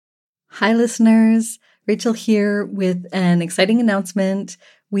Hi, listeners. Rachel here with an exciting announcement.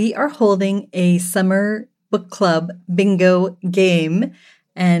 We are holding a summer book club bingo game,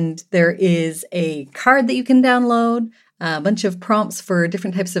 and there is a card that you can download, a bunch of prompts for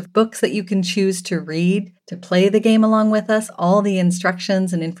different types of books that you can choose to read to play the game along with us. All the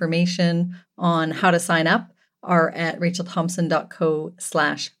instructions and information on how to sign up are at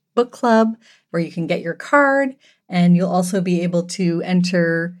rachelthompson.co/book club, where you can get your card. And you'll also be able to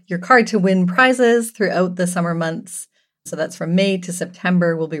enter your card to win prizes throughout the summer months. So that's from May to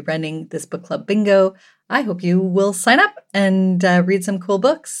September. We'll be running this book club bingo. I hope you will sign up and read some cool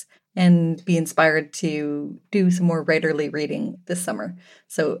books and be inspired to do some more writerly reading this summer.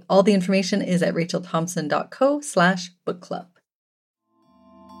 So all the information is at rachelthompson.co/book club.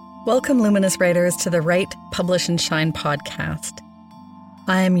 Welcome, Luminous Writers, to the Write, Publish, and Shine podcast.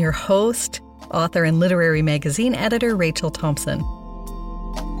 I am your host, author and literary magazine editor, Rachel Thompson.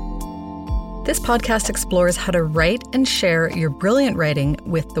 This podcast explores how to write and share your brilliant writing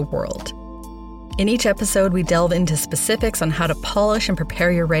with the world. In each episode, we delve into specifics on how to polish and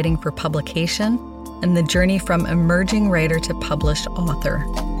prepare your writing for publication and the journey from emerging writer to published author.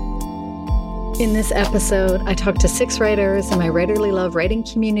 In this episode, I talked to 6 writers in my Writerly Love writing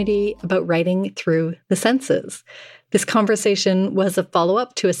community about writing through the senses. This conversation was a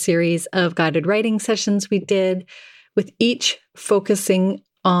follow-up to a series of guided writing sessions we did, with each focusing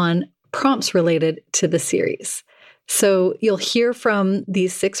on prompts related to the series. So you'll hear from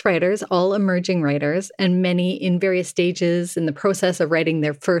these 6 writers, all emerging writers, and many in various stages in the process of writing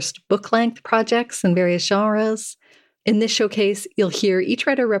their first book-length projects in various genres. In this showcase, you'll hear each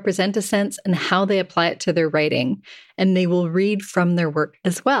writer represent a sense and how they apply it to their writing, and they will read from their work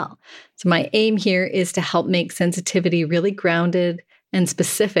as well. So my aim here is to help make sensitivity really grounded and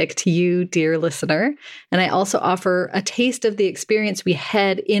specific to you, dear listener. And I also offer a taste of the experience we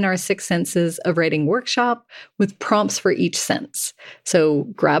had in our 6 Senses of Writing workshop with prompts for each sense. So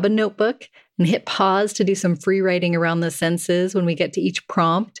grab a notebook and hit pause to do some free writing around the senses when we get to each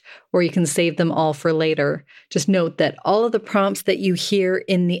prompt, or you can save them all for later. Just note that all of the prompts that you hear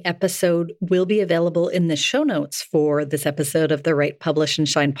in the episode will be available in the show notes for this episode of the Write, Publish, and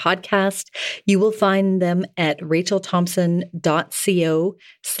Shine podcast. You will find them at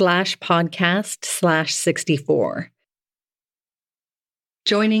rachelthompson.co/podcast/64.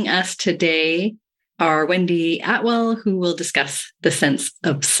 Joining us today are Wendy Atwell, who will discuss the sense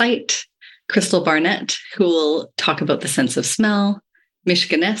of sight, Crystal Barnett, who will talk about the sense of smell, Mish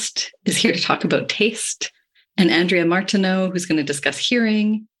Ganest is here to talk about taste, and Andrea Martineau, who's going to discuss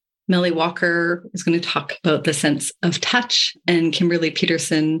hearing, Melly Walker is going to talk about the sense of touch, and Kimberly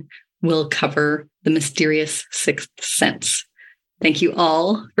Peterson will cover the mysterious 6th sense. Thank you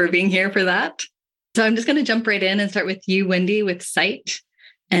all for being here for that. So I'm just going to jump right in and start with you, Wendy, with sight,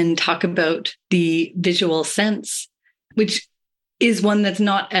 and talk about the visual sense, which is one that's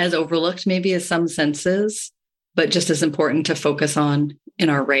not as overlooked maybe as some senses, but just as important to focus on in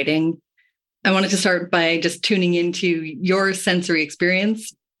our writing. I wanted to start by just tuning into your sensory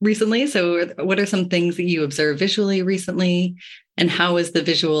experience recently. So what are some things that you observe visually recently, and how is the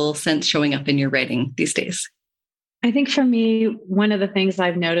visual sense showing up in your writing these days? I think for me, one of the things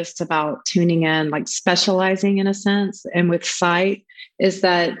I've noticed about tuning in, like specializing in a sense, and with sight, is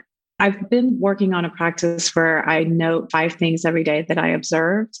that I've been working on a practice where I note 5 things every day that I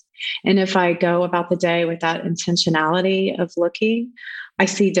observed. And if I go about the day with that intentionality of looking, I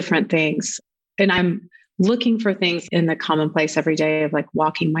see different things. And I'm looking for things in the commonplace every day of like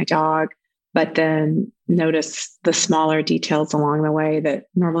walking my dog, but then notice the smaller details along the way that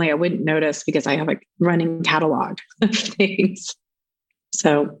normally I wouldn't notice because I have a running catalog of things.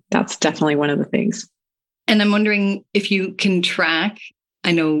 So that's definitely one of the things. And I'm wondering if you can track,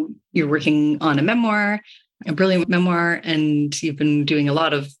 I know you're working on a memoir, a brilliant memoir, and you've been doing a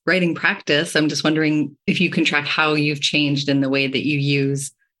lot of writing practice. I'm just wondering if you can track how you've changed in the way that you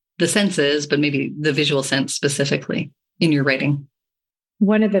use the senses, but maybe the visual sense specifically in your writing.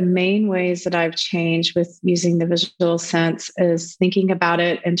 One of the main ways that I've changed with using the visual sense is thinking about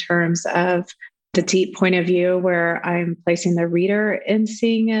it in terms of the deep point of view, where I'm placing the reader in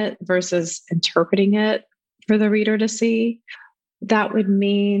seeing it versus interpreting it for the reader to see. That would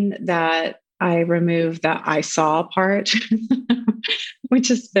mean that I remove the I saw part, which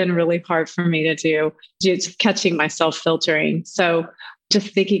has been really hard for me to do, just catching myself filtering. So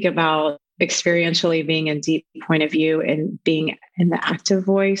just thinking about experientially being in deep point of view and being in the active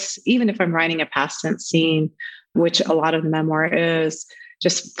voice, even if I'm writing a past tense scene, which a lot of the memoir is,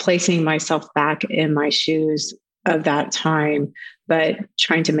 just placing myself back in my shoes of that time, but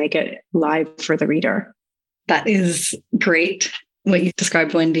trying to make it live for the reader. That is great. what you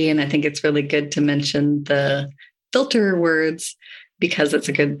described, Wendy, and I think it's really good to mention the filter words because it's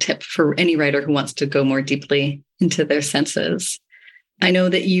a good tip for any writer who wants to go more deeply into their senses. I know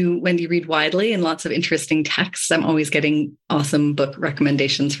that you, Wendy, read widely and lots of interesting texts. I'm always getting awesome book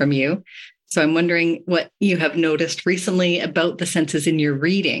recommendations from you. So I'm wondering what you have noticed recently about the senses in your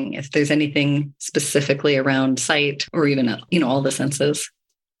reading, if there's anything specifically around sight or even, all the senses.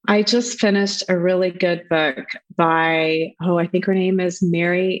 I just finished a really good book by, I think her name is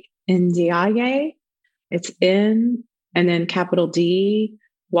Mary Ndiaye. It's N and then capital D,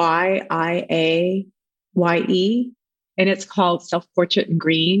 Yiaye. And it's called Self-Portrait in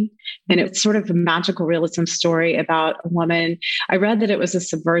Green. And it's sort of a magical realism story about a woman. I read that it was a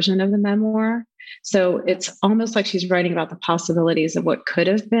subversion of the memoir. So it's almost like she's writing about the possibilities of what could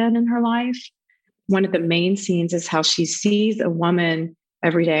have been in her life. One of the main scenes is how she sees a woman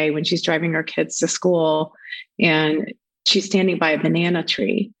every day when she's driving her kids to school, and she's standing by a banana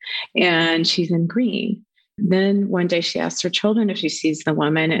tree and she's in green. Then one day she asks her children if she sees the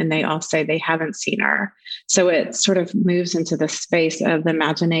woman, and they all say they haven't seen her. So it sort of moves into the space of the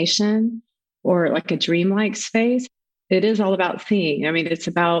imagination, or like a dreamlike space. It is all about seeing. I mean, it's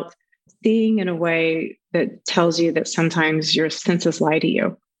about seeing in a way that tells you that sometimes your senses lie to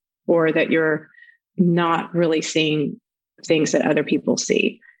you, or that you're not really seeing things that other people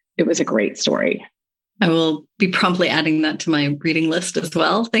see. It was a great story. I will be promptly adding that to my reading list as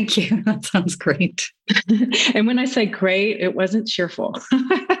well. Thank you. That sounds great. And when I say great, it wasn't cheerful.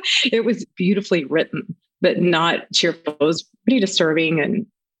 It was beautifully written, but not cheerful. It was pretty disturbing and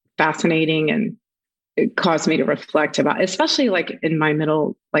fascinating. And it caused me to reflect about, especially like in my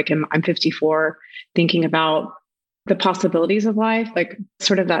middle, I'm 54, thinking about the possibilities of life, like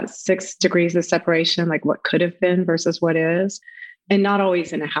sort of that 6 degrees of separation, like what could have been versus what is, and not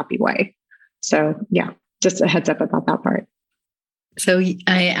always in a happy way. So yeah, just a heads up about that part. So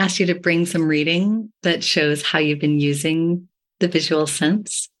I asked you to bring some reading that shows how you've been using the visual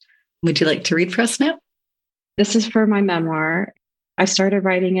sense. Would you like to read for us now? This is for my memoir. I started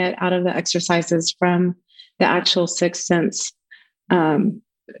writing it out of the exercises from the actual Sixth Sense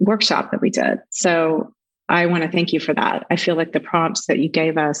workshop that we did. So I want to thank you for that. I feel like the prompts that you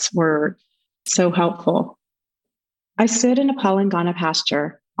gave us were so helpful. I stood in a Palangana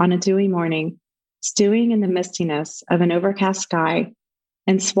pasture on a dewy morning, stewing in the mistiness of an overcast sky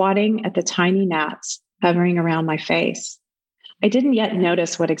and swatting at the tiny gnats hovering around my face. I didn't yet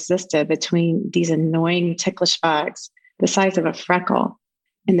notice what existed between these annoying ticklish bugs, the size of a freckle,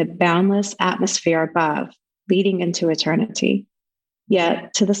 and the boundless atmosphere above, leading into eternity.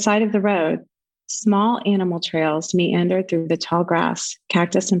 Yet, to the side of the road, small animal trails meandered through the tall grass,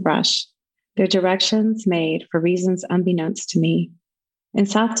 cactus, and brush, their directions made for reasons unbeknownst to me. In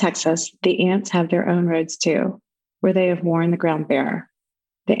South Texas, the ants have their own roads too, where they have worn the ground bare.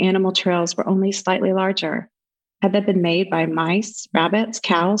 The animal trails were only slightly larger. Had they been made by mice, rabbits,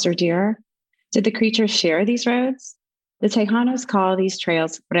 cows, or deer? Did the creatures share these roads? The Tejanos call these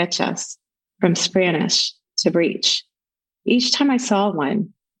trails brechas, from Spanish to breach. Each time I saw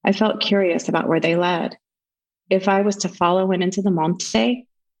one, I felt curious about where they led. If I was to follow one into the monte,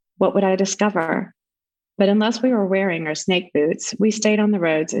 what would I discover? But unless we were wearing our snake boots, we stayed on the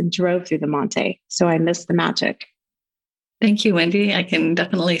roads and drove through the monte, so I missed the magic. Thank you, Wendy. I can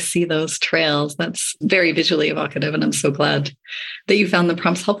definitely see those trails. That's very visually evocative, and I'm so glad that you found the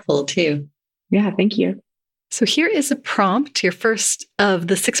prompts helpful too. Yeah, thank you. So here is a prompt, your first of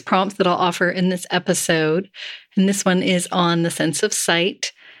the 6 prompts that I'll offer in this episode. And this one is on the sense of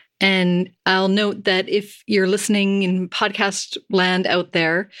sight. And I'll note that if you're listening in podcast land out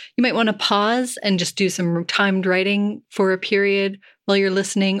there, you might want to pause and just do some timed writing for a period while you're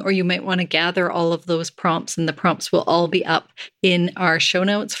listening, or you might want to gather all of those prompts, and the prompts will all be up in our show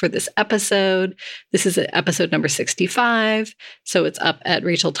notes for this episode. This is episode number 65. So it's up at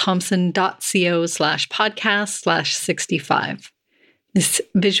rachelthompson.co/podcast/65. This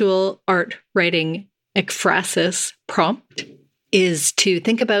visual art writing ekphrasis prompt is to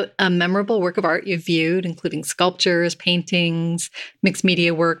think about a memorable work of art you've viewed, including sculptures, paintings, mixed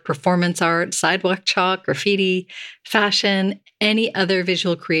media work, performance art, sidewalk chalk, graffiti, fashion, any other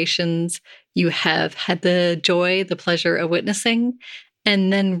visual creations you have had the joy, the pleasure of witnessing,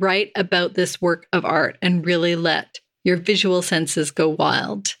 and then write about this work of art and really let your visual senses go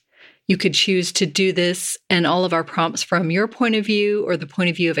wild. You could choose to do this and all of our prompts from your point of view or the point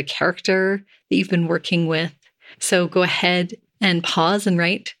of view of a character that you've been working with. So go ahead and pause and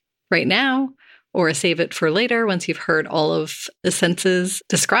write right now, or save it for later once you've heard all of the senses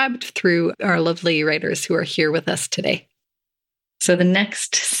described through our lovely writers who are here with us today. So the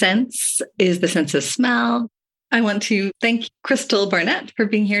next sense is the sense of smell. I want to thank Crystal Barnett for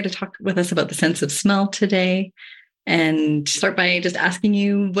being here to talk with us about the sense of smell today, and start by just asking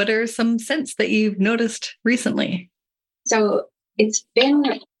you, what are some scents that you've noticed recently? So it's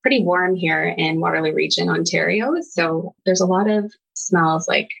been pretty warm here in Waterloo Region, Ontario. So there's a lot of smells,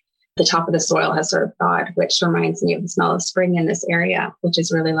 like the top of the soil has sort of thawed, which reminds me of the smell of spring in this area, which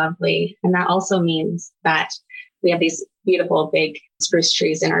is really lovely. And that also means that we have these beautiful big spruce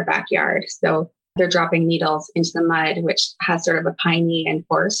trees in our backyard. So they're dropping needles into the mud, which has sort of a piney and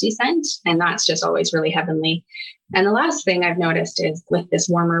foresty scent. And that's just always really heavenly. And the last thing I've noticed is with this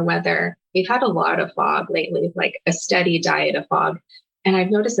warmer weather, we've had a lot of fog lately, like a steady diet of fog. And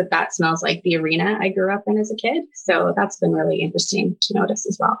I've noticed that that smells like the arena I grew up in as a kid. So that's been really interesting to notice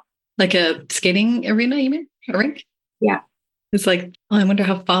as well. Like a skating arena, you mean? A rink? Yeah. It's like, oh, I wonder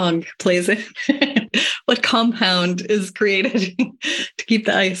how fog plays in. What compound is created to keep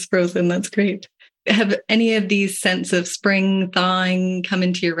the ice frozen? That's great. Have any of these scents of spring thawing come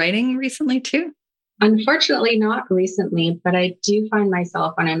into your writing recently too? Unfortunately, not recently, but I do find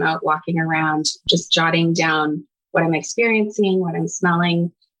myself when I'm out walking around, just jotting down what I'm experiencing, what I'm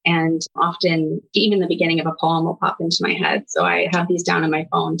smelling. And often even the beginning of a poem will pop into my head. So I have these down on my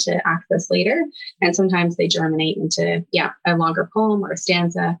phone to access later. And sometimes they germinate into, a longer poem or a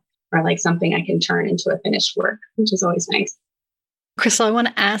stanza, or like something I can turn into a finished work, which is always nice. Crystal, I want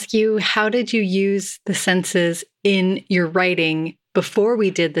to ask you, how did you use the senses in your writing before we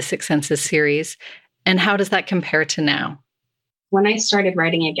did the Six Senses series? And how does that compare to now? When I started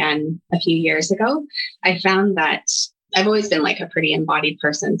writing again a few years ago, I found that I've always been like a pretty embodied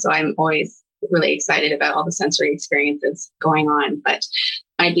person. So I'm always really excited about all the sensory experiences going on. But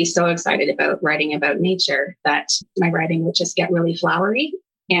I'd be so excited about writing about nature that my writing would just get really flowery.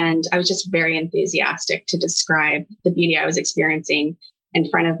 And I was just very enthusiastic to describe the beauty I was experiencing in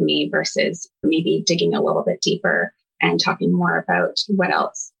front of me versus maybe digging a little bit deeper and talking more about what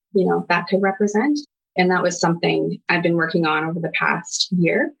else, that could represent. And that was something I've been working on over the past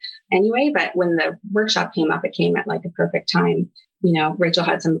year anyway. But when the workshop came up, it came at like a perfect time. Rachel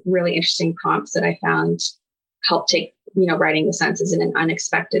had some really interesting prompts that I found helped take, writing the senses in an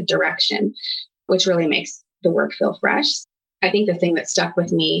unexpected direction, which really makes the work feel fresh. I think the thing that stuck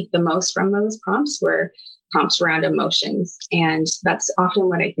with me the most from those prompts were prompts around emotions. And that's often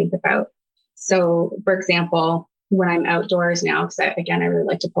what I think about. So, for example, when I'm outdoors now, because I really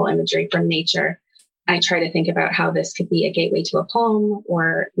like to pull imagery from nature, I try to think about how this could be a gateway to a poem,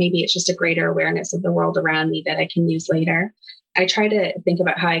 or maybe it's just a greater awareness of the world around me that I can use later. I try to think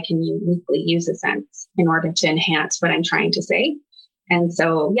about how I can uniquely use a sense in order to enhance what I'm trying to say. And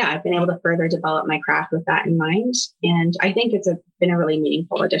so, I've been able to further develop my craft with that in mind. And I think it's been a really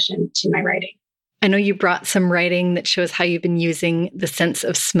meaningful addition to my writing. I know you brought some writing that shows how you've been using the sense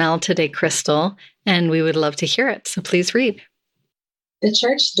of smell today, Crystal, and we would love to hear it. So please read. The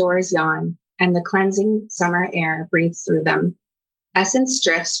church doors yawn, and the cleansing summer air breathes through them. Essence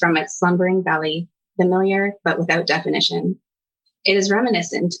drifts from its slumbering belly, familiar but without definition. It is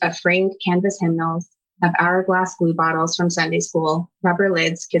reminiscent of framed canvas hymnals, of hourglass glue bottles from Sunday school, rubber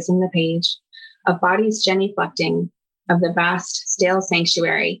lids kissing the page, of bodies genuflecting, of the vast, stale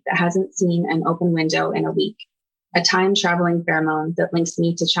sanctuary that hasn't seen an open window in a week, a time-traveling pheromone that links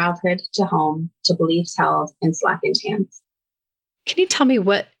me to childhood, to home, to beliefs held in slackened hands. Can you tell me,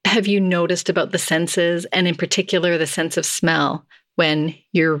 what have you noticed about the senses, and in particular the sense of smell, when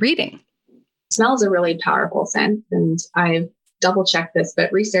you're reading? Smell is a really powerful sense, and I've double-checked this,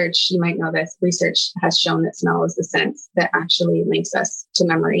 but research, you might know this, research has shown that smell is the sense that actually links us to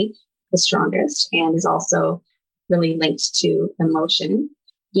memory the strongest, and is also really linked to emotion.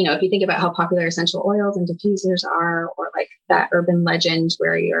 If you think about how popular essential oils and diffusers are, or like that urban legend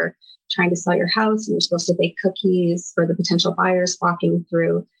where you're trying to sell your house and you're supposed to bake cookies for the potential buyers walking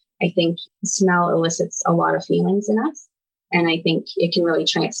through, I think smell elicits a lot of feelings in us. And I think it can really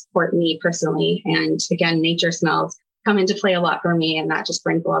transport me personally. And again, nature smells come into play a lot for me, and that just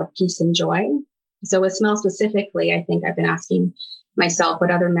brings a lot of peace and joy. So with smell specifically, I think I've been asking myself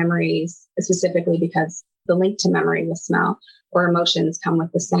what other memories, specifically because the link to memory with smell or emotions come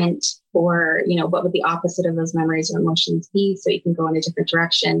with the scent, or, what would the opposite of those memories or emotions be? So you can go in a different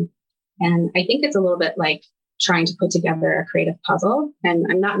direction. And I think it's a little bit like trying to put together a creative puzzle. And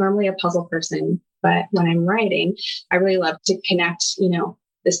I'm not normally a puzzle person, but when I'm writing, I really love to connect,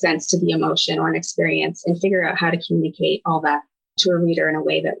 the sense to the emotion or an experience and figure out how to communicate all that to a reader in a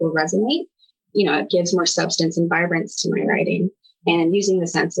way that will resonate. It gives more substance and vibrance to my writing. And using the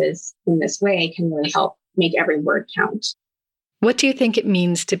senses in this way can really help make every word count. What do you think it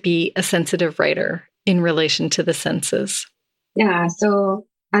means to be a sensitive writer in relation to the senses? Yeah, so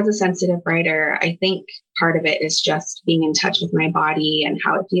As a sensitive writer, I think part of it is just being in touch with my body and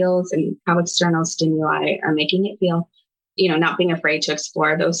how it feels and how external stimuli are making it feel. Not being afraid to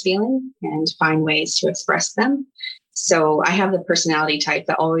explore those feelings and find ways to express them. So I have the personality type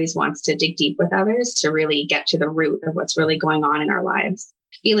that always wants to dig deep with others to really get to the root of what's really going on in our lives.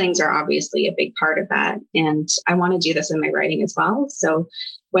 Feelings are obviously a big part of that. And I want to do this in my writing as well. So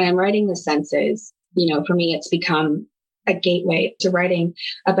when I'm writing the senses, for me, it's become a gateway to writing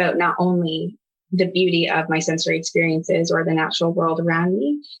about not only the beauty of my sensory experiences or the natural world around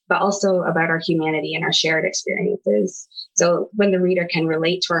me, but also about our humanity and our shared experiences. So when the reader can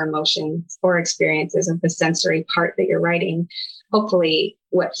relate to our emotions or experiences of the sensory part that you're writing, hopefully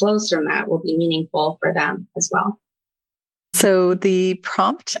what flows from that will be meaningful for them as well. So the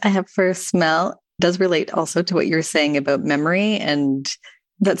prompt I have for smell does relate also to what you're saying about memory. And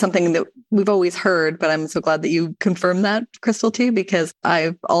that's something that we've always heard, but I'm so glad that you confirmed that, Crystal, too, because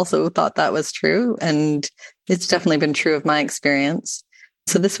I've also thought that was true. And it's definitely been true of my experience.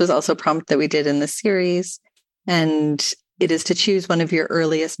 So this was also a prompt that we did in the series. And it is to choose one of your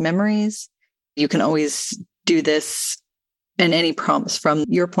earliest memories. You can always do this in any prompts from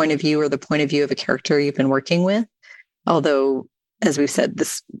your point of view or the point of view of a character you've been working with. Although, as we've said,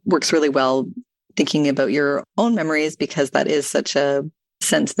 this works really well thinking about your own memories because that is such a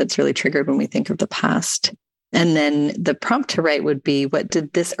sense that's really triggered when we think of the past. And then the prompt to write would be, what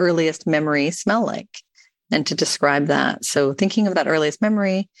did this earliest memory smell like? And to describe that. So thinking of that earliest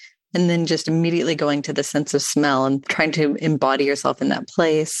memory and then just immediately going to the sense of smell and trying to embody yourself in that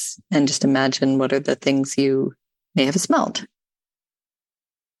place and just imagine what are the things you may have smelled.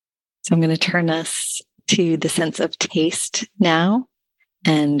 So I'm going to turn us to the sense of taste now.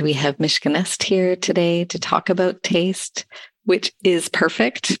 And we have Mishka Nest here today to talk about taste, which is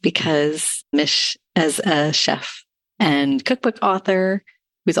perfect because Mish, as a chef and cookbook author,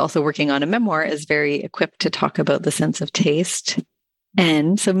 who's also working on a memoir, is very equipped to talk about the sense of taste.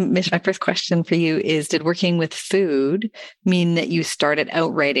 And so, Mish, my first question for you is, did working with food mean that you started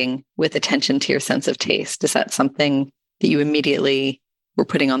out writing with attention to your sense of taste? Is that something that you immediately were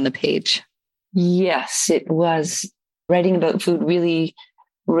putting on the page? Yes, it was. Writing about food really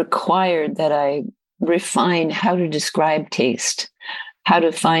required that I refine how to describe taste, how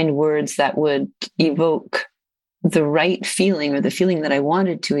to find words that would evoke the right feeling or the feeling that I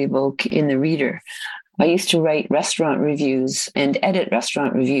wanted to evoke in the reader. I used to write restaurant reviews and edit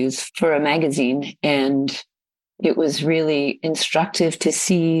restaurant reviews for a magazine, and it was really instructive to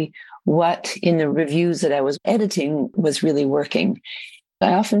see what in the reviews that I was editing was really working.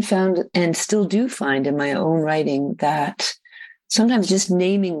 I often found, and still do find in my own writing, that sometimes just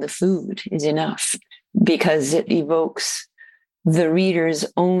naming the food is enough because it evokes the reader's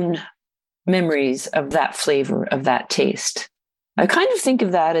own memories of that flavor, of that taste. I kind of think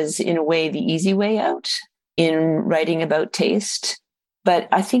of that as, in a way, the easy way out in writing about taste. But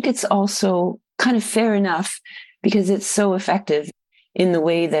I think it's also kind of fair enough because it's so effective in the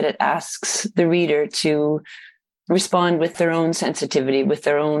way that it asks the reader to respond with their own sensitivity, with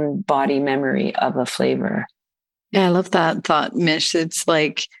their own body memory of a flavor. Yeah, I love that thought, Mish. It's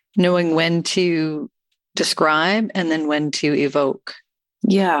like knowing when to describe and then when to evoke.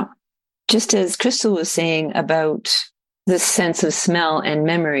 Yeah. Just as Crystal was saying about the sense of smell and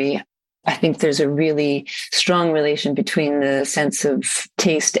memory, I think there's a really strong relation between the sense of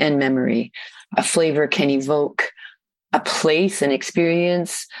taste and memory. A flavor can evoke a place, an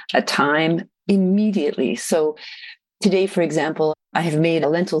experience, a time immediately. So today, for example, I have made a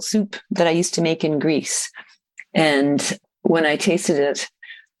lentil soup that I used to make in Greece. And when I tasted it,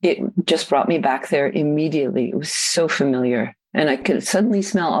 it just brought me back there immediately. It was so familiar. And I could suddenly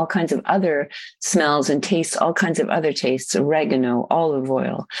smell all kinds of other smells and taste all kinds of other tastes, oregano, olive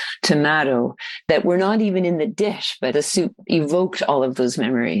oil, tomato, that were not even in the dish, but the soup evoked all of those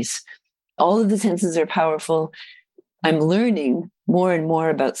memories. All of the senses are powerful. I'm learning more and more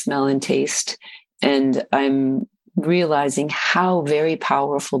about smell and taste, and I'm realizing how very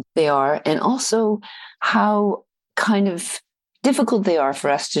powerful they are, and also how kind of difficult they are for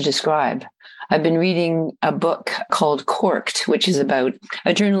us to describe. I've been reading a book called Corked, which is about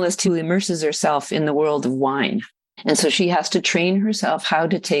a journalist who immerses herself in the world of wine. And so she has to train herself how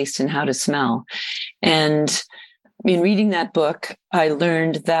to taste and how to smell. And in reading that book, I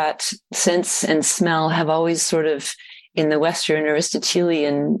learned that sense and smell have always sort of, in the Western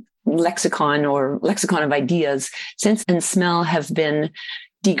Aristotelian lexicon or lexicon of ideas, sense and smell have been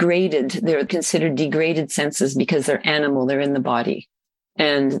degraded. They're considered degraded senses because they're animal, they're in the body.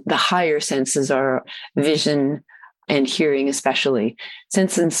 And the higher senses are vision and hearing, especially.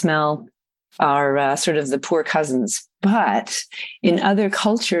 Sense and smell are sort of the poor cousins. But in other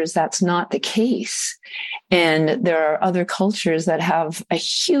cultures, that's not the case. And there are other cultures that have a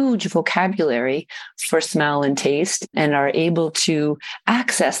huge vocabulary for smell and taste and are able to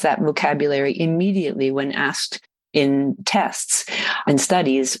access that vocabulary immediately when asked in tests and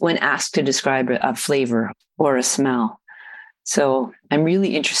studies, when asked to describe a flavor or a smell. So I'm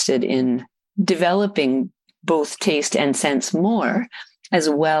really interested in developing both taste and sense more, as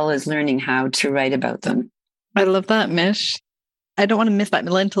well as learning how to write about them. I love that, Mish. I don't want to miss that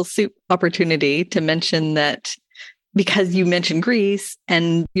lentil soup opportunity to mention that, because you mentioned Greece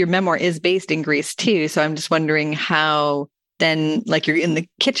and your memoir is based in Greece too. So I'm just wondering how then, like, you're in the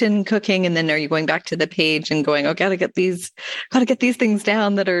kitchen cooking, and then are you going back to the page and going, oh, gotta get these things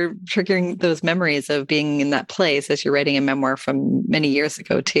down that are triggering those memories of being in that place as you're writing a memoir from many years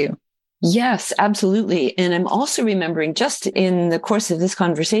ago too? Yes, absolutely. And I'm also remembering, just in the course of this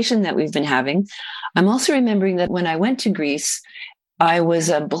conversation that we've been having, I'm also remembering that when I went to Greece, I was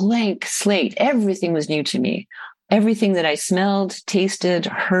a blank slate. Everything was new to me. Everything that I smelled, tasted,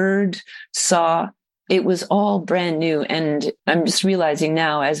 heard, saw, it was all brand new. And I'm just realizing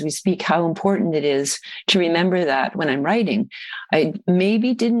now as we speak how important it is to remember that when I'm writing. I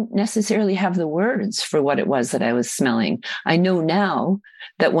maybe didn't necessarily have the words for what it was that I was smelling. I know now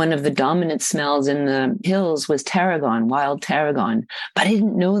that one of the dominant smells in the hills was tarragon, wild tarragon, but I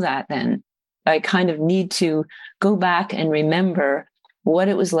didn't know that then. I kind of need to go back and remember what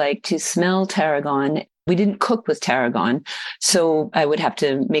it was like to smell tarragon. We didn't cook with tarragon, so I would have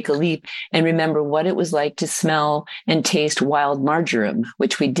to make a leap and remember what it was like to smell and taste wild marjoram,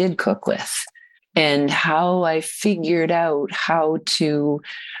 which we did cook with, and how I figured out how to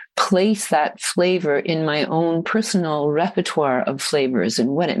place that flavor in my own personal repertoire of flavors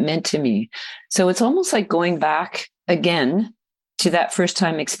and what it meant to me. So it's almost like going back again to that first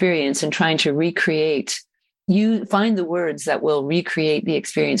time experience and trying to recreate. You find the words that will recreate the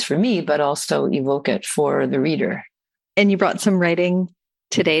experience for me, but also evoke it for the reader. And you brought some writing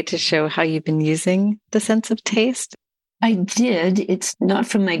today to show how you've been using the sense of taste. I did. It's not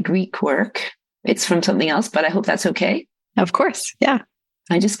from my Greek work. It's from something else, but I hope that's okay. Of course. Yeah.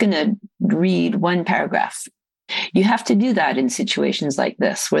 I'm just going to read one paragraph. You have to do that in situations like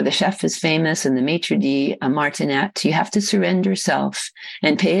this, where the chef is famous and the maitre d' a martinet. You have to surrender self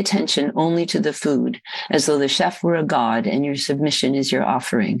and pay attention only to the food, as though the chef were a god and your submission is your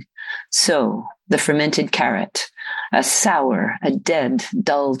offering. So, the fermented carrot, a sour, a dead,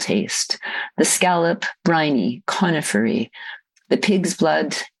 dull taste. The scallop, briny, conifery. The pig's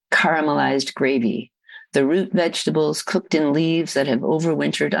blood, caramelized gravy. The root vegetables cooked in leaves that have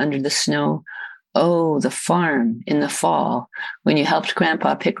overwintered under the snow. Oh, the farm in the fall, when you helped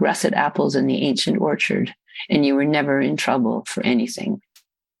Grandpa pick russet apples in the ancient orchard, and you were never in trouble for anything.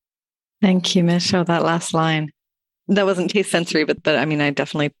 Thank you, Mish. Oh, that last line. That wasn't taste sensory, but I mean, I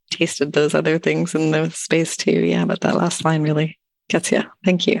definitely tasted those other things in the space too. Yeah, but that last line really gets you.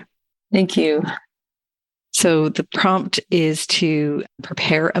 Thank you. Thank you. So the prompt is to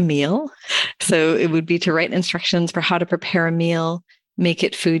prepare a meal. So it would be to write instructions for how to prepare a meal. Make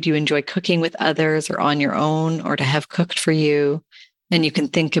it food you enjoy cooking with others or on your own, or to have cooked for you. And you can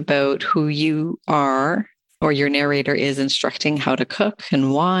think about who you are or your narrator is instructing how to cook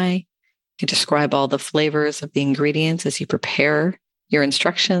and why. You can describe all the flavors of the ingredients as you prepare your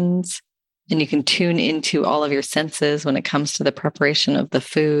instructions. And you can tune into all of your senses when it comes to the preparation of the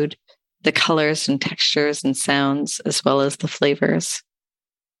food, the colors and textures and sounds, as well as the flavors.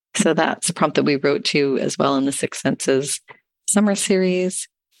 So that's a prompt that we wrote to as well in the Six Senses summer series.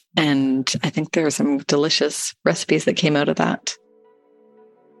 And I think there are some delicious recipes that came out of that.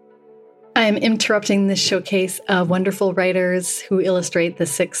 I'm interrupting this showcase of wonderful writers who illustrate the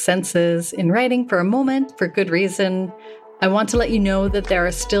six senses in writing for a moment, for good reason. I want to let you know that there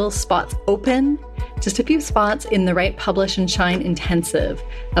are still spots open, just a few spots in the Write, Publish, and Shine Intensive,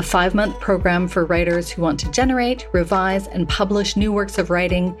 a 5-month program for writers who want to generate, revise, and publish new works of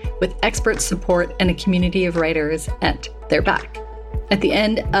writing with expert support and a community of writers at their back. At the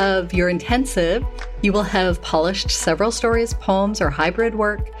end of your intensive, you will have polished several stories, poems, or hybrid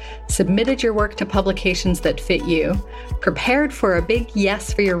work, submitted your work to publications that fit you, prepared for a big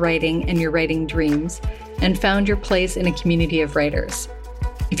yes for your writing and your writing dreams, and found your place in a community of writers.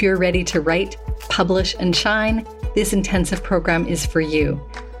 If you're ready to write, publish, and shine, this intensive program is for you.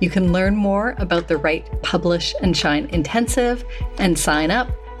 You can learn more about the Write, Publish, and Shine Intensive and sign up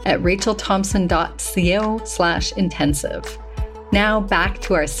at rachelthompson.co/intensive. Now back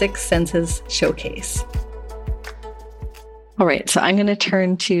to our Six Senses showcase. All right, so I'm going to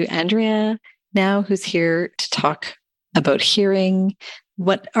turn to Andrea now, who's here to talk about hearing.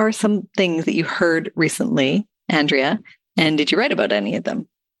 What are some things that you heard recently, Andrea? And did you write about any of them?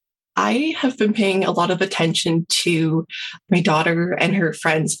 I have been paying a lot of attention to my daughter and her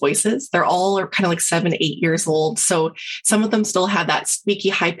friends' voices. They're all kind of like 7, 8 years old. So some of them still have that squeaky,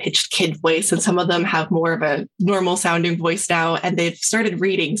 high-pitched kid voice, and some of them have more of a normal sounding voice now. And they've started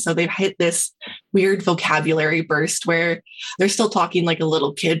reading. So they've hit this weird vocabulary burst where they're still talking like a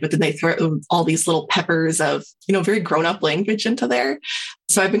little kid, but then they throw all these little peppers of, very grown-up language into there.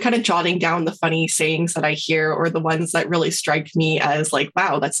 So I've been kind of jotting down the funny sayings that I hear, or the ones that really strike me as like,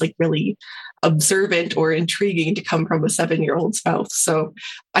 wow, that's like really observant or intriguing to come from a 7-year-old's mouth. So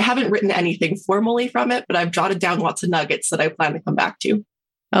I haven't written anything formally from it, but I've jotted down lots of nuggets that I plan to come back to.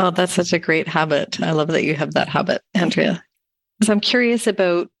 Oh, that's such a great habit. I love that you have that habit, Andrea. So I'm curious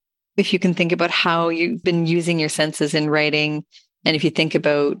about if you can think about how you've been using your senses in writing, and if you think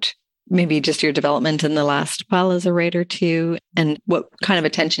about maybe just your development in the last while as a writer too, and what kind of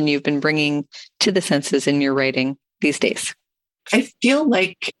attention you've been bringing to the senses in your writing these days. I feel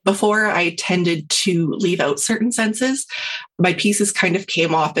like before I tended to leave out certain senses, my pieces kind of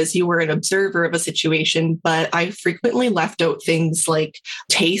came off as you were an observer of a situation, but I frequently left out things like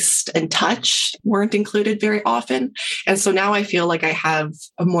taste and touch weren't included very often. And so now I feel like I have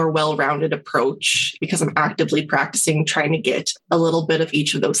a more well-rounded approach because I'm actively practicing trying to get a little bit of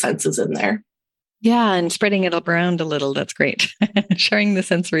each of those senses in there. Yeah, and spreading it around a little. That's great. Sharing the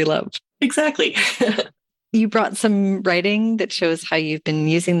sensory love. Exactly. You brought some writing that shows how you've been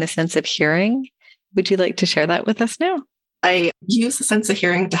using the sense of hearing. Would you like to share that with us now? I use the sense of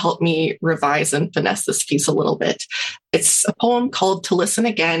hearing to help me revise and finesse this piece a little bit. It's a poem called To Listen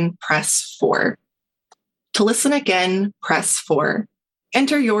Again, Press 4. To listen again, press 4.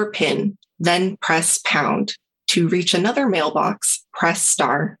 Enter your PIN, then press pound. To reach another mailbox, press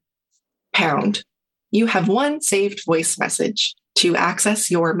star. Pound. You have one saved voice message. To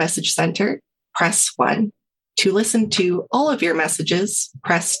access your message center, press 1. To listen to all of your messages,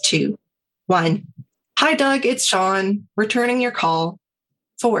 press 2. 1. Hi, Doug, it's Sean, returning your call.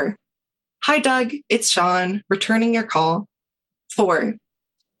 4. Hi, Doug, it's Sean, returning your call. 4.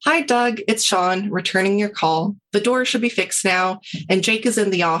 Hi, Doug, it's Sean, returning your call. The door should be fixed now, and Jake is in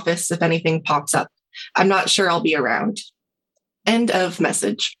the office if anything pops up. I'm not sure I'll be around. End of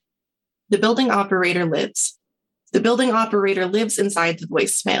message. The building operator lives. The building operator lives inside the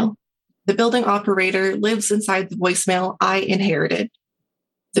voicemail. The building operator lives inside the voicemail I inherited.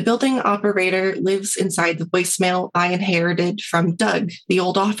 The building operator lives inside the voicemail I inherited from Doug, the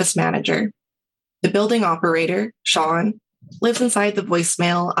old office manager. The building operator, Sean, lives inside the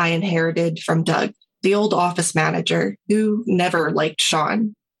voicemail I inherited from Doug, the old office manager who never liked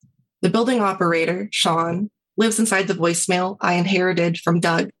Sean. The building operator, Sean, lives inside the voicemail I inherited from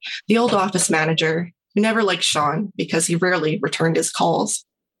Doug, the old office manager who never liked Sean because he rarely returned his calls.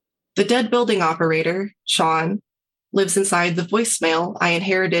 The dead building operator, Sean, lives inside the voicemail I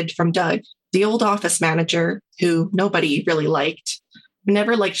inherited from Doug, the old office manager who nobody really liked, who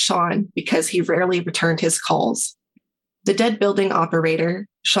never liked Sean because he rarely returned his calls. The dead building operator,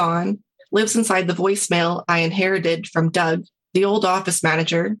 Sean, lives inside the voicemail I inherited from Doug, the old office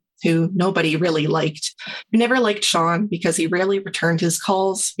manager who nobody really liked, who never liked Sean because he rarely returned his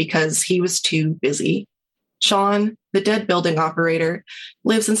calls because he was too busy. Sean, the dead building operator,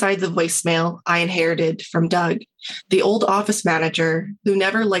 lives inside the voicemail I inherited from Doug, the old office manager who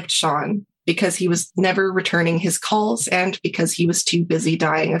never liked Sean because he was never returning his calls and because he was too busy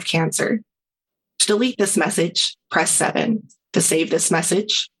dying of cancer. To delete this message, press 7. To save this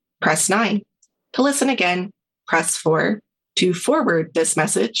message, press 9. To listen again, press 4. To forward this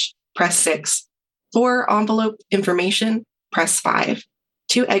message, press 6. For envelope information, press 5.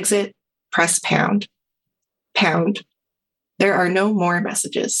 To exit, press pound. Pound. There are no more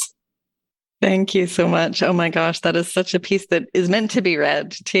messages. Thank you so much. Oh my gosh, that is such a piece that is meant to be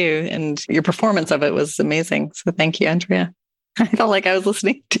read too. And your performance of it was amazing. So thank you, Andrea. I felt like I was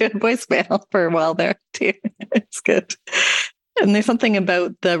listening to a voicemail for a while there too. It's good. And there's something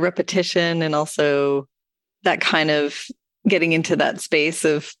about the repetition and also that kind of getting into that space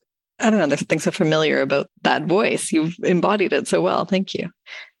of, I don't know, there's something so familiar about that voice. You've embodied it so well. Thank you.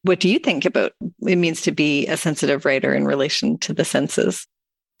 What do you think about it means to be a sensitive writer in relation to the senses?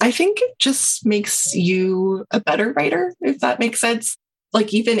 I think it just makes you a better writer, if that makes sense.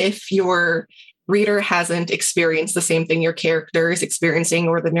 Like, even if your reader hasn't experienced the same thing your character is experiencing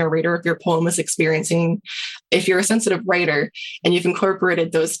or the narrator of your poem is experiencing, if you're a sensitive writer and you've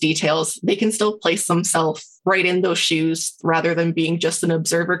incorporated those details, they can still place themselves right in those shoes rather than being just an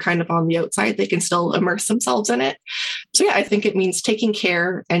observer kind of on the outside. They can still immerse themselves in it. So yeah, I think it means taking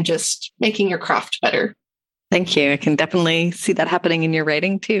care and just making your craft better. Thank you. I can definitely see that happening in your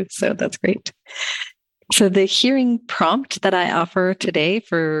writing too. So that's great. So the hearing prompt that I offer today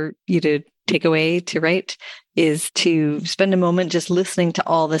for you to take away to write is to spend a moment just listening to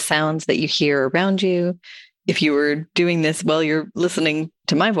all the sounds that you hear around you. If you were doing this while you're listening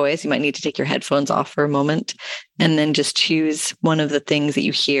to my voice, you might need to take your headphones off for a moment and then just choose one of the things that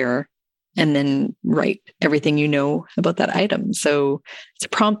you hear and then write everything you know about that item. So it's a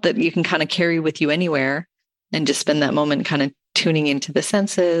prompt that you can kind of carry with you anywhere and just spend that moment kind of tuning into the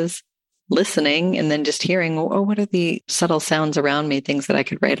senses, listening, and then just hearing, oh, what are the subtle sounds around me, things that I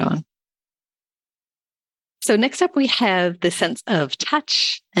could write on. So next up, we have the sense of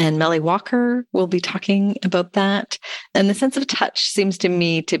touch, and Melly Walker will be talking about that. And the sense of touch seems to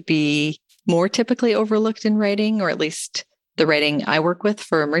me to be more typically overlooked in writing, or at least the writing I work with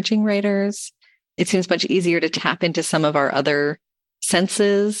for emerging writers. It seems much easier to tap into some of our other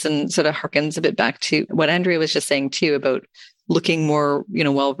senses, and sort of harkens a bit back to what Andrea was just saying too about looking more,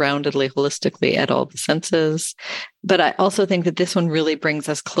 well-roundedly, holistically at all the senses. But I also think that this one really brings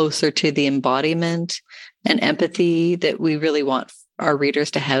us closer to the embodiment and empathy that we really want our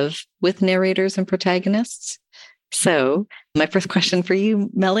readers to have with narrators and protagonists. So my first question for you,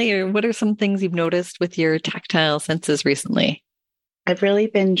 Melly, what are some things you've noticed with your tactile senses recently? I've really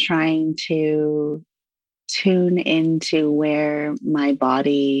been trying to tune into where my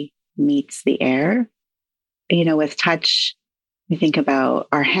body meets the air. With touch, we think about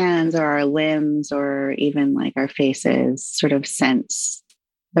our hands or our limbs or even like our faces sort of sense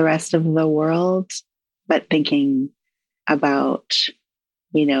the rest of the world, but thinking about,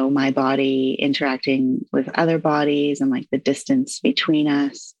 my body interacting with other bodies and like the distance between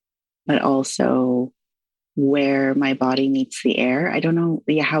us, but also where my body meets the air. I don't know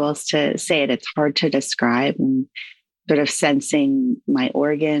how else to say it. It's hard to describe, and sort of sensing my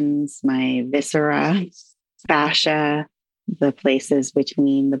organs, my viscera, fascia, the places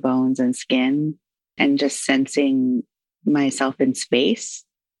between the bones and skin, and just sensing myself in space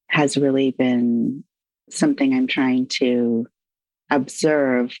has really been something I'm trying to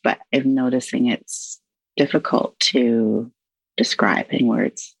observe, but I'm noticing it's difficult to describe in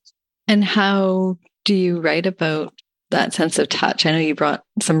words. And how do you write about that sense of touch? I know you brought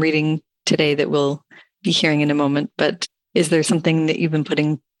some reading today that we'll be hearing in a moment, but is there something that you've been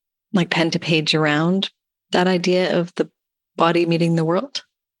putting like pen to page around that idea of the body meeting the world?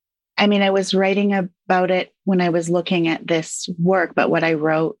 I mean, I was writing about it when I was looking at this work, but what I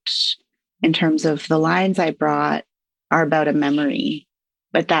wrote in terms of the lines I brought are about a memory.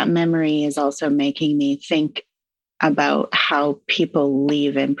 But that memory is also making me think about how people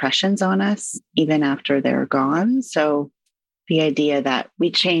leave impressions on us even after they're gone. So the idea that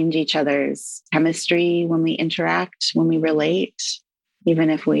we change each other's chemistry when we interact, when we relate, even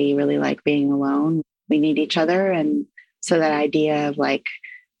if we really like being alone, we need each other. And so that idea of like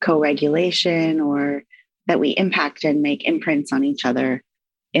co-regulation, or that we impact and make imprints on each other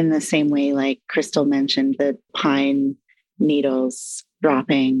in the same way, like Crystal mentioned, the pine needles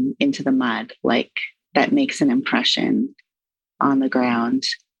dropping into the mud, like that makes an impression on the ground.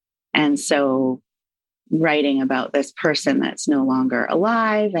 And so writing about this person that's no longer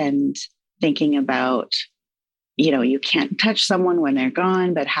alive and thinking about, you can't touch someone when they're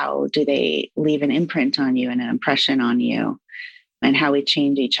gone, but how do they leave an imprint on you and an impression on you, and how we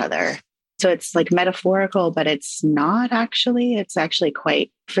change each other. So it's like metaphorical, but it's not actually. It's actually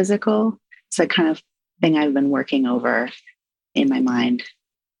quite physical. It's a kind of thing I've been working over in my mind.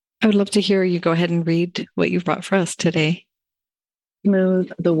 I would love to hear you go ahead and read what you've brought for us today.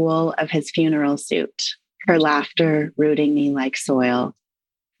 Smooth the wool of his funeral suit, her laughter rooting me like soil.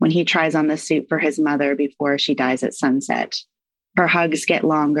 When he tries on the suit for his mother before she dies at sunset, her hugs get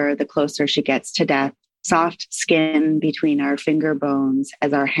longer the closer she gets to death. Soft skin between our finger bones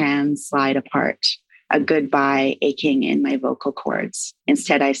as our hands slide apart, a goodbye aching in my vocal cords.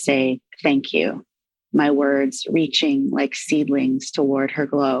 Instead, I say, thank you. My words reaching like seedlings toward her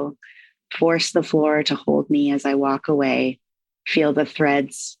glow. Force the floor to hold me as I walk away. Feel the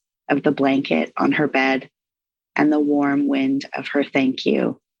threads of the blanket on her bed and the warm wind of her thank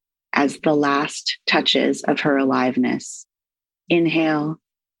you as the last touches of her aliveness. Inhale,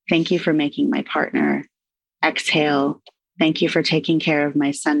 thank you for making my partner. Exhale, thank you for taking care of my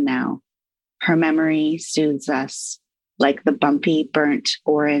son now. Her memory soothes us like the bumpy, burnt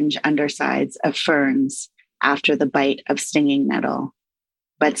orange undersides of ferns after the bite of stinging nettle.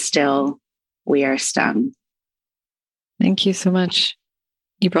 But still, we are stung. Thank you so much.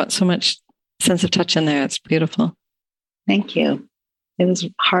 You brought so much sense of touch in there. It's beautiful. Thank you. It was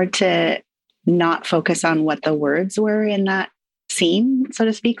hard to not focus on what the words were in that scene, so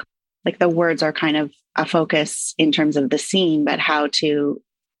to speak. like the words are kind of a focus in terms of the scene, but how to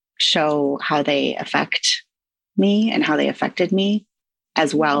show how they affect me and how they affected me,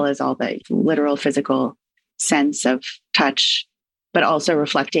 as well as all the literal physical sense of touch, but also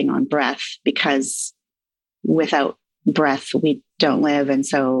reflecting on breath, because without breath, we don't live. And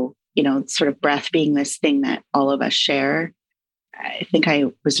so, sort of breath being this thing that all of us share. I think I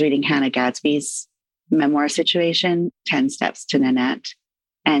was reading Hannah Gadsby's memoir situation, 10 Steps to Nanette.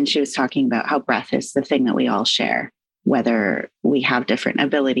 And she was talking about how breath is the thing that we all share, whether we have different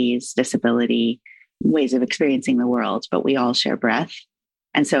abilities, disability, ways of experiencing the world, but we all share breath.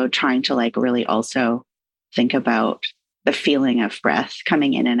 And so trying to really also think about the feeling of breath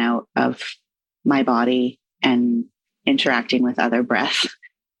coming in and out of my body and interacting with other breath,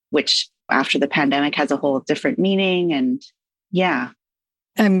 which after the pandemic has a whole different meaning. And yeah.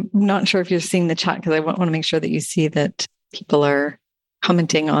 I'm not sure if you're seeing the chat, because I want to make sure that you see that people are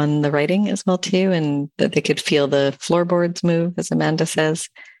commenting on the writing as well too, and that they could feel the floorboards move, as Amanda says,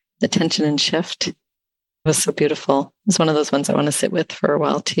 the tension and shift. It was so beautiful. It's one of those ones I want to sit with for a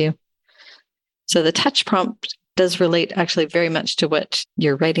while too. So the touch prompt does relate actually very much to what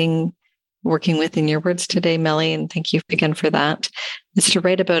you're writing, working with in your words today, Melly, and thank you again for that. It's to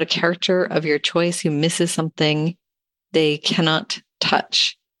write about a character of your choice who misses something they cannot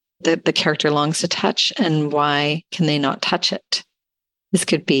touch, that the character longs to touch, and why can they not touch it? This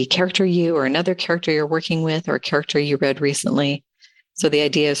could be character you or another character you're working with or a character you read recently. So the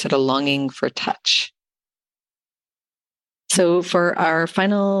idea is sort of longing for touch. So for our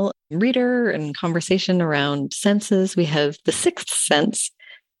final reader and conversation around senses, we have the sixth sense.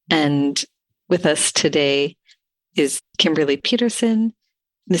 And with us today is Kimberly Peterson.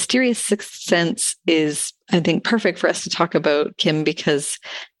 Mysterious sixth sense is, I think, perfect for us to talk about, Kim, because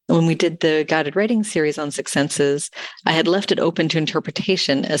when we did the guided writing series on six senses, I had left it open to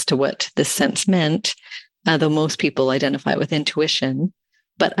interpretation as to what this sense meant, though most people identify with intuition.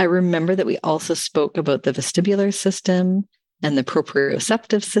 But I remember that we also spoke about the vestibular system and the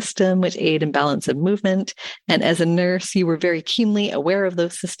proprioceptive system, which aid in balance of movement. And as a nurse, you were very keenly aware of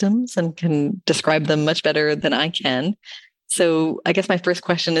those systems and can describe them much better than I can. So I guess my first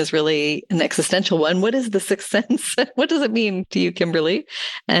question is really an existential one. What is the sixth sense? What does it mean to you, Kimberly?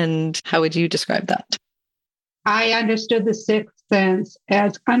 And how would you describe that? I understood the sixth sense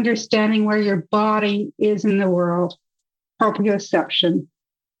as understanding where your body is in the world, proprioception.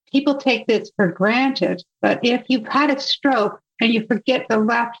 People take this for granted, but if you've had a stroke and you forget the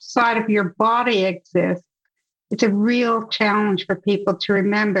left side of your body exists, it's a real challenge for people to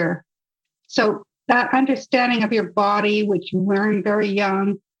remember. So that understanding of your body, which you learn very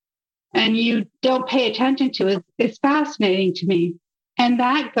young and you don't pay attention to, is fascinating to me. And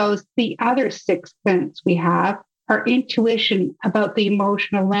that goes the other sixth sense we have, our intuition about the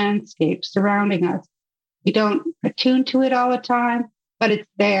emotional landscape surrounding us. We don't attune to it all the time, but it's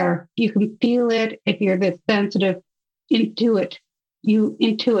there. You can feel it if you're this sensitive. Intuit. You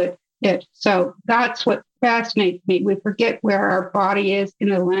intuit it. So that's what fascinates me. We forget where our body is in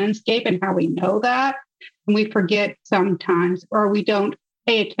the landscape and how we know that. And we forget sometimes, or we don't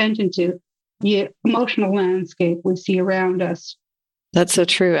pay attention to the emotional landscape we see around us. That's so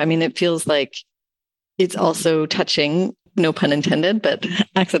true. I mean, it feels like it's also touching, no pun intended, but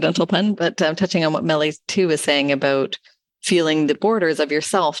accidental pun, but touching on what Melly too was saying about feeling the borders of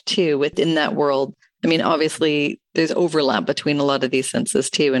yourself too within that world. I mean, obviously there's overlap between a lot of these senses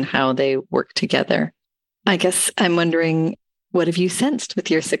too and how they work together. I guess I'm wondering, what have you sensed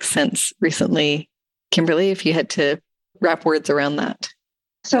with your sixth sense recently, Kimberly, if you had to wrap words around that?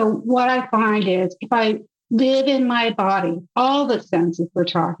 So what I find is if I live in my body, all the senses we're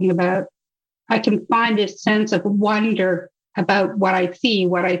talking about, I can find this sense of wonder about what I see,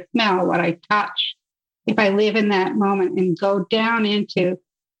 what I smell, what I touch. If I live in that moment and go down into,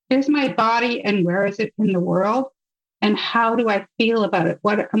 here's my body and where is it in the world? And how do I feel about it?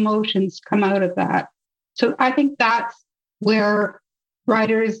 What emotions come out of that? So I think that's where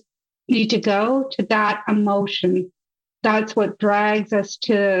writers need to go, to that emotion. That's what drags us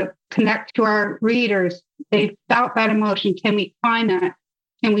to connect to our readers. They felt that emotion. Can we find that?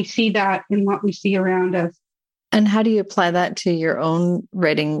 Can we see that in what we see around us? And how do you apply that to your own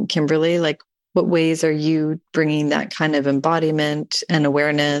writing, Kimberly? Like, what ways are you bringing that kind of embodiment and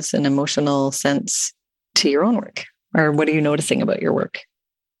awareness and emotional sense to your own work? Or what are you noticing about your work?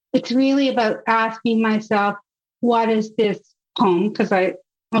 It's really about asking myself, what is this poem? Because I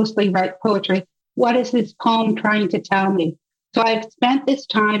mostly write poetry. What is this poem trying to tell me? So I've spent this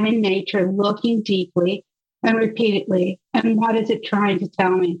time in nature looking deeply and repeatedly. And what is it trying to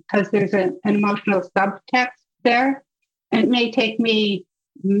tell me? Because there's an emotional subtext there. And it may take me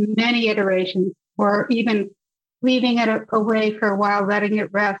many iterations, or even leaving it away for a while, letting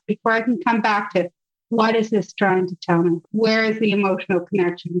it rest before I can come back to what is this trying to tell me? Where is the emotional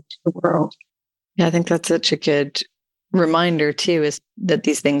connection to the world? Yeah, I think that's such a good reminder too, is that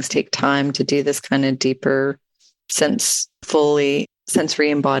these things take time to do this kind of deeper, fully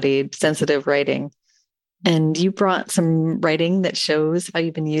sensory embodied, sensitive writing. And you brought some writing that shows how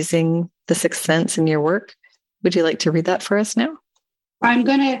you've been using the sixth sense in your work. Would you like to read that for us now? I'm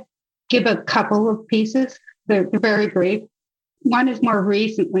going to give a couple of pieces. They're very brief. One is more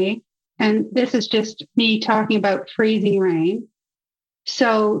recently, and this is just me talking about freezing rain.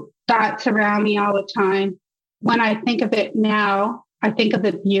 So that's around me all the time. When I think of it now, I think of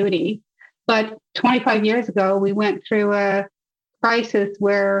the beauty. But 25 years ago, we went through a crisis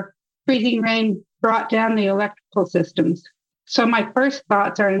where freezing rain brought down the electrical systems. So my first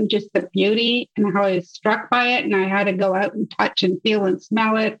thoughts are in just the beauty and how I was struck by it. And I had to go out and touch and feel and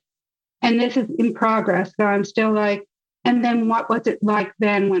smell it. And this is in progress. So I'm still like, and then what was it like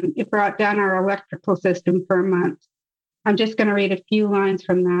then when it brought down our electrical system for a month? I'm just going to read a few lines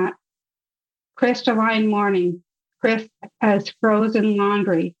from that. Crystalline morning, crisp as frozen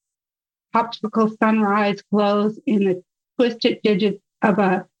laundry. Popsicle sunrise glows in the twisted digits of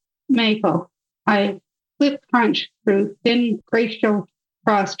a maple. I flip crunch through thin glacial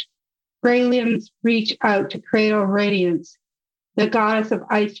crust. Gray limbs reach out to cradle radiance. The goddess of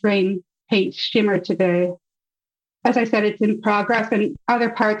ice rain paints shimmer today. As I said, it's in progress, and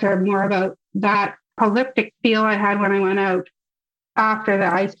other parts are more about that elliptic feel I had when I went out after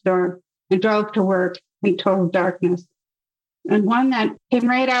the ice storm and drove to work in total darkness. And one that came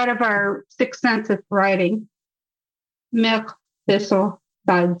right out of our sixth sense of writing, milk thistle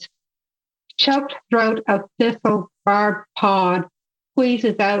buds. Choked throat of thistle barbed pod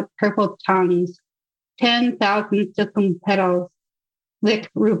squeezes out purple tongues. 10,000 silken petals lick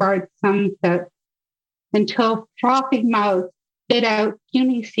rhubarb sunset until frothy mouths spit out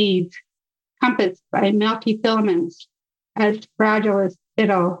puny seeds, compassed by milky filaments, as fragile as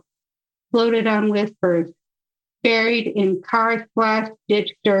spittle, floated on whispers, buried in car-splashed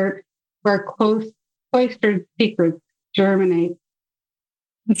ditch dirt where cloistered secrets germinate.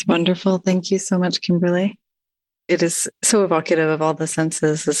 That's wonderful. Thank you so much, Kimberly. It is so evocative of all the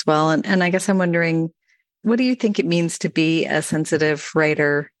senses as well. And I guess I'm wondering, what do you think it means to be a sensitive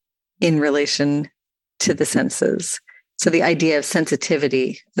writer in relation to the senses? So the idea of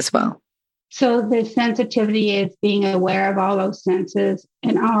sensitivity as well. So the sensitivity is being aware of all those senses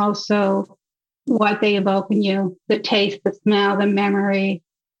and also what they evoke in you, the taste, the smell, the memory,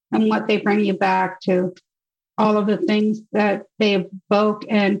 and what they bring you back to, all of the things that they evoke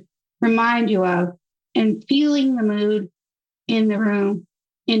and remind you of, and feeling the mood in the room,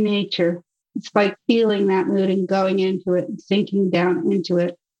 in nature. It's like feeling that mood and going into it and sinking down into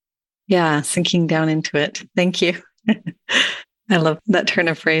it. Yeah, sinking down into it. Thank you. I love that turn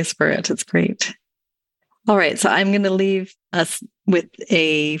of phrase for it. It's great. All right. So I'm going to leave us with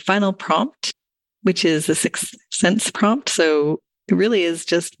a final prompt, which is the sixth sense prompt. So it really is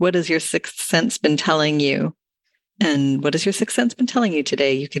just, what has your sixth sense been telling you? And what has your sixth sense been telling you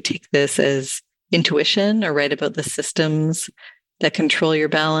today? You could take this as intuition or write about the systems that control your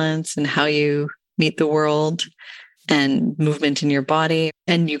balance and how you meet the world and movement in your body.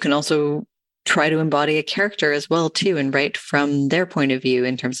 And you can also try to embody a character as well, too, and write from their point of view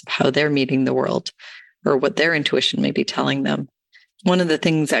in terms of how they're meeting the world or what their intuition may be telling them. One of the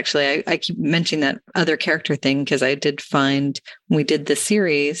things, actually, I keep mentioning that other character thing because I did find when we did the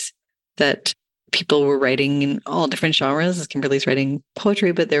series that people were writing in all different genres, as Kimberly's writing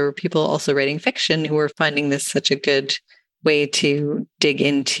poetry, but there were people also writing fiction who were finding this such a good way to dig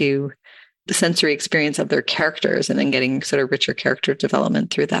into the sensory experience of their characters and then getting sort of richer character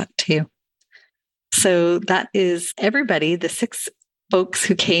development through that too. So that is everybody, the 6 folks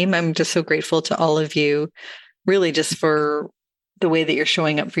who came. I'm just so grateful to all of you, really just for the way that you're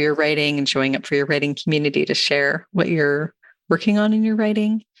showing up for your writing and showing up for your writing community to share what you're working on in your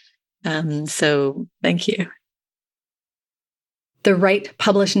writing. So thank you. The Write,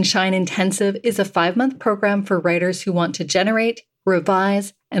 Publish, and Shine Intensive is a 5-month program for writers who want to generate,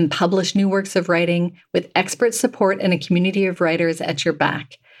 revise, and publish new works of writing with expert support and a community of writers at your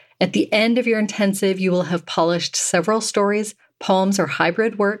back. At the end of your intensive, you will have polished several stories, poems, or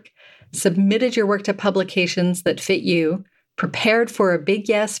hybrid work, submitted your work to publications that fit you, prepared for a big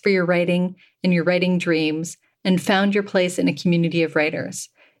yes for your writing and your writing dreams, and found your place in a community of writers.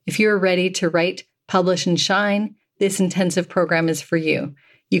 If you are ready to write, publish, and shine, this intensive program is for you.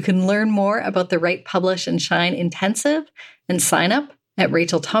 You can learn more about the Write, Publish, and Shine Intensive and sign up at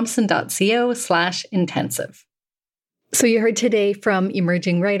rachelthompson.co/intensive. So you heard today from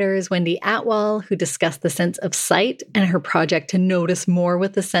emerging writers Wendy Atwell, who discussed the sense of sight and her project to notice more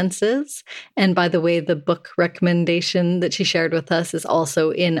with the senses. And by the way, the book recommendation that she shared with us is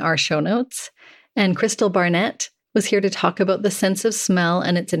also in our show notes. And Crystal Barnett was here to talk about the sense of smell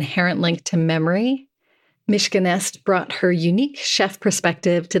and its inherent link to memory. Mishka Nest brought her unique chef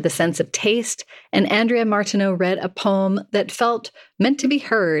perspective to the sense of taste, and Andrea Martineau read a poem that felt meant to be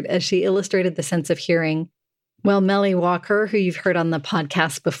heard as she illustrated the sense of hearing. Well, Melly Walker, who you've heard on the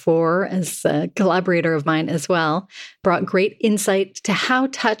podcast before as a collaborator of mine as well, brought great insight to how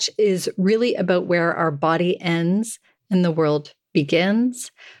touch is really about where our body ends and the world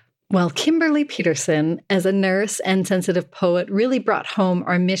begins. While Kimberly Peterson, as a nurse and sensitive poet, really brought home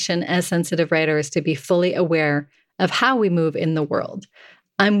our mission as sensitive writers to be fully aware of how we move in the world.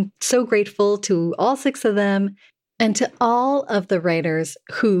 I'm so grateful to all 6 of them and to all of the writers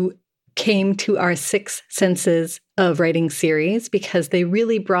who came to our 6 Senses of Writing series, because they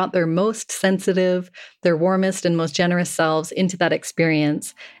really brought their most sensitive, their warmest and most generous selves into that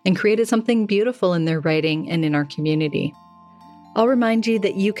experience and created something beautiful in their writing and in our community. I'll remind you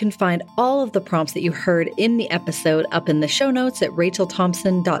that you can find all of the prompts that you heard in the episode up in the show notes at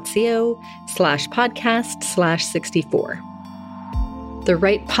rachelthompson.co/podcast/64. The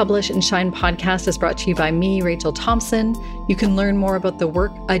Write, Publish, and Shine podcast is brought to you by me, Rachel Thompson. You can learn more about the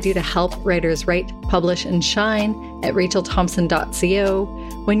work I do to help writers write, publish, and shine at rachelthompson.co.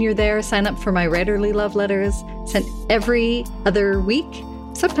 When you're there, sign up for my writerly love letters, sent every other week,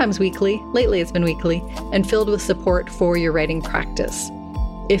 sometimes weekly. Lately, it's been weekly, and filled with support for your writing practice.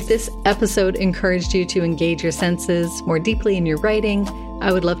 If this episode encouraged you to engage your senses more deeply in your writing,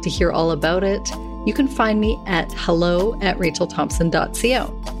 I would love to hear all about it. You can find me at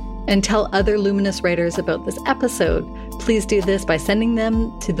hello@rachelthompson.co. And tell other luminous writers about this episode. Please do this by sending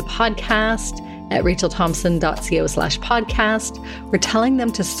them to the podcast at rachelthompson.co/podcast, or telling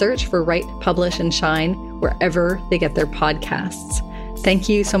them to search for Write, Publish, and Shine wherever they get their podcasts. Thank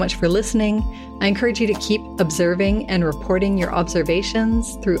you so much for listening. I encourage you to keep observing and reporting your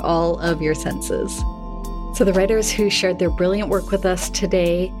observations through all of your senses. So the writers who shared their brilliant work with us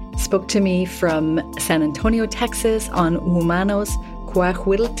today spoke to me from San Antonio, Texas on Humanos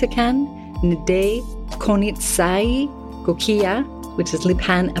Coahuiltecan, Nde Konitsai Gokia, which is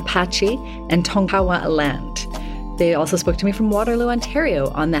Lipan Apache, and Tonkawa land. They also spoke to me from Waterloo,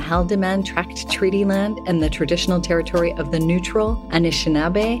 Ontario on the Haldimand Tract Treaty Land and the traditional territory of the neutral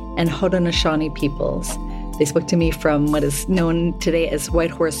Anishinaabe and Haudenosaunee peoples. They spoke to me from what is known today as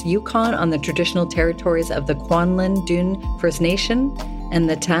Whitehorse, Yukon, on the traditional territories of the Kwanlin Dune First Nation and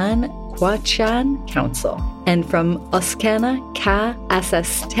the Tan Quachan Council, and from Oskana Ka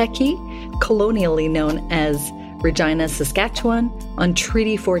Asasteki, colonially known as Regina, Saskatchewan, on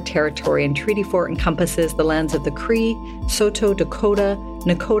Treaty 4 territory. And Treaty 4 encompasses the lands of the Cree, Saulteaux Dakota,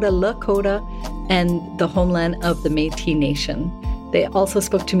 Nakota Lakota, and the homeland of the Métis Nation. They also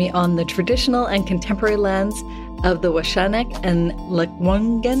spoke to me on the traditional and contemporary lands of the Washanek and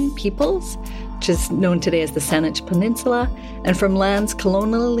Lekwungen peoples, which is known today as the Saanich Peninsula, and from lands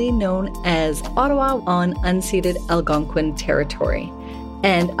colonially known as Ottawa on unceded Algonquin territory.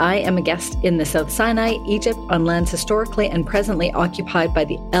 And I am a guest in the South Sinai, Egypt, on lands historically and presently occupied by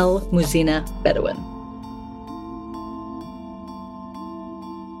the El Muzina Bedouin.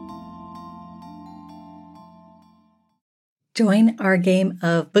 Join our game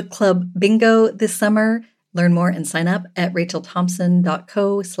of book club bingo this summer. Learn more and sign up at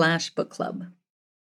rachelthompson.co/bookclub.